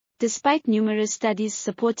Despite numerous studies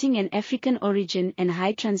supporting an African origin and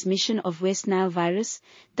high transmission of West Nile virus,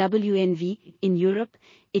 WNV, in Europe,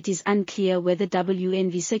 it is unclear whether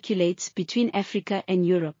WNV circulates between Africa and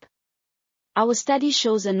Europe. Our study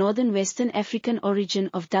shows a northern Western African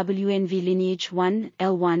origin of WNV lineage 1,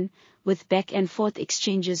 L1, with back and forth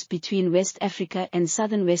exchanges between West Africa and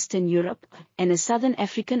southern Western Europe, and a southern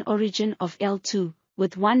African origin of L2,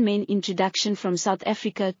 with one main introduction from South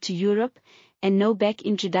Africa to Europe, and no back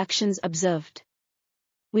introductions observed.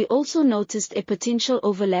 We also noticed a potential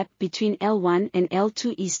overlap between L1 and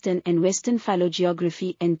L2 Eastern and Western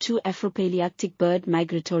phylogeography and two Afropalearctic bird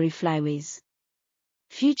migratory flyways.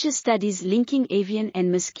 Future studies linking avian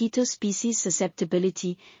and mosquito species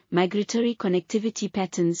susceptibility, migratory connectivity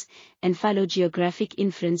patterns, and phylogeographic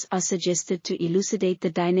inference are suggested to elucidate the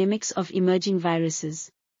dynamics of emerging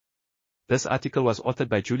viruses. This article was authored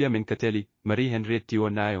by Giulia Mencattelli, Henriette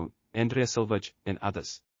Dior, Andrea Silverj, and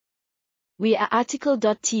others. We are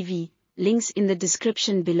article.tv, links in the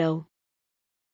description below.